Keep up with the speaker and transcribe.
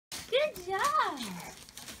Good job.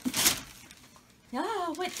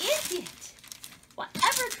 Oh, what is it?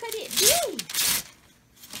 Whatever could it be?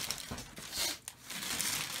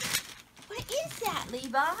 What is that,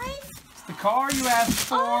 Levi? It's the car you asked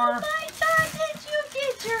for. Oh my God, did you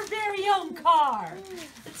get your very own car?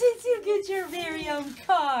 Did you get your very own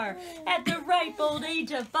car at the ripe old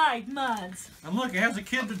age of 5 months? And look, it has a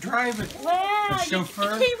kid to drive it. Wow, A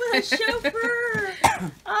chauffeur. You came with a chauffeur.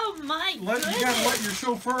 Oh my goodness. You gotta let your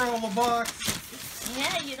chauffeur out of the box.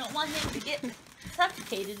 Yeah, you don't want him to get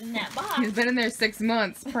suffocated in that box. He's been in there 6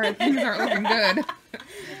 months. Probably things aren't looking good.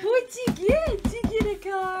 What'd you get? Did you get a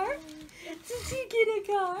car? Did you get a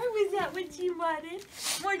car? Was that what you wanted?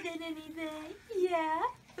 More than anything? Yeah.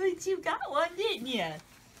 But you got one, didn't you?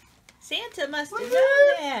 Santa must have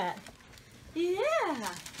done that.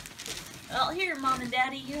 Yeah. Well, here, Mom and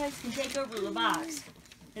Daddy, you guys can take over the box.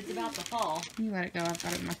 It's about to fall. You let it go. I've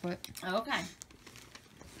got it in my foot. Okay.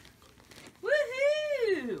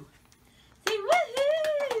 Woohoo! Say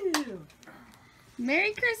woohoo!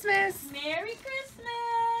 Merry Christmas! Merry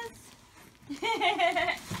Christmas!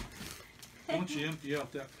 Once you empty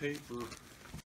out that paper,